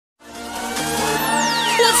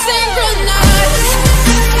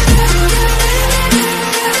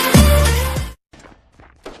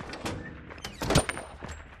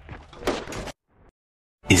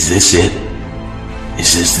Is this it?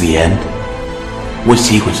 Is this the end? What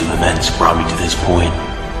sequence of events brought me to this point?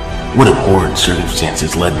 What abhorrent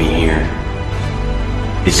circumstances led me here?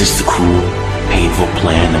 Is this the cruel, painful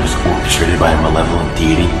plan that was orchestrated by a malevolent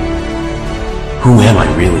deity? Who am I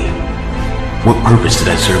really? What purpose did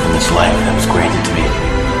I serve in this life that was granted to me?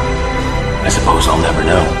 I suppose I'll never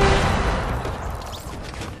know.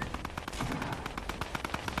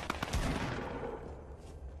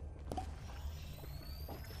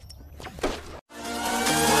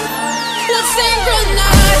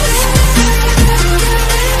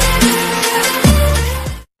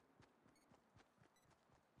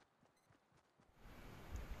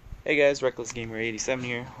 Hey guys, Reckless Gamer 87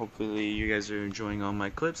 here. Hopefully you guys are enjoying all my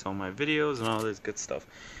clips, all my videos, and all this good stuff.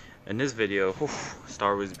 In this video,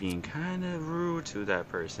 Star was being kind of rude to that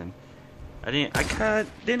person. I didn't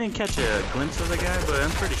catch a glimpse of the guy, but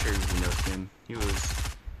I'm pretty sure you know him.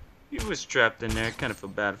 He was trapped in there. Kind of feel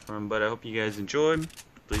bad for him, but I hope you guys enjoyed.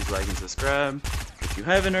 Please like and subscribe if you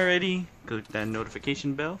haven't already. Click that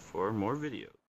notification bell for more videos.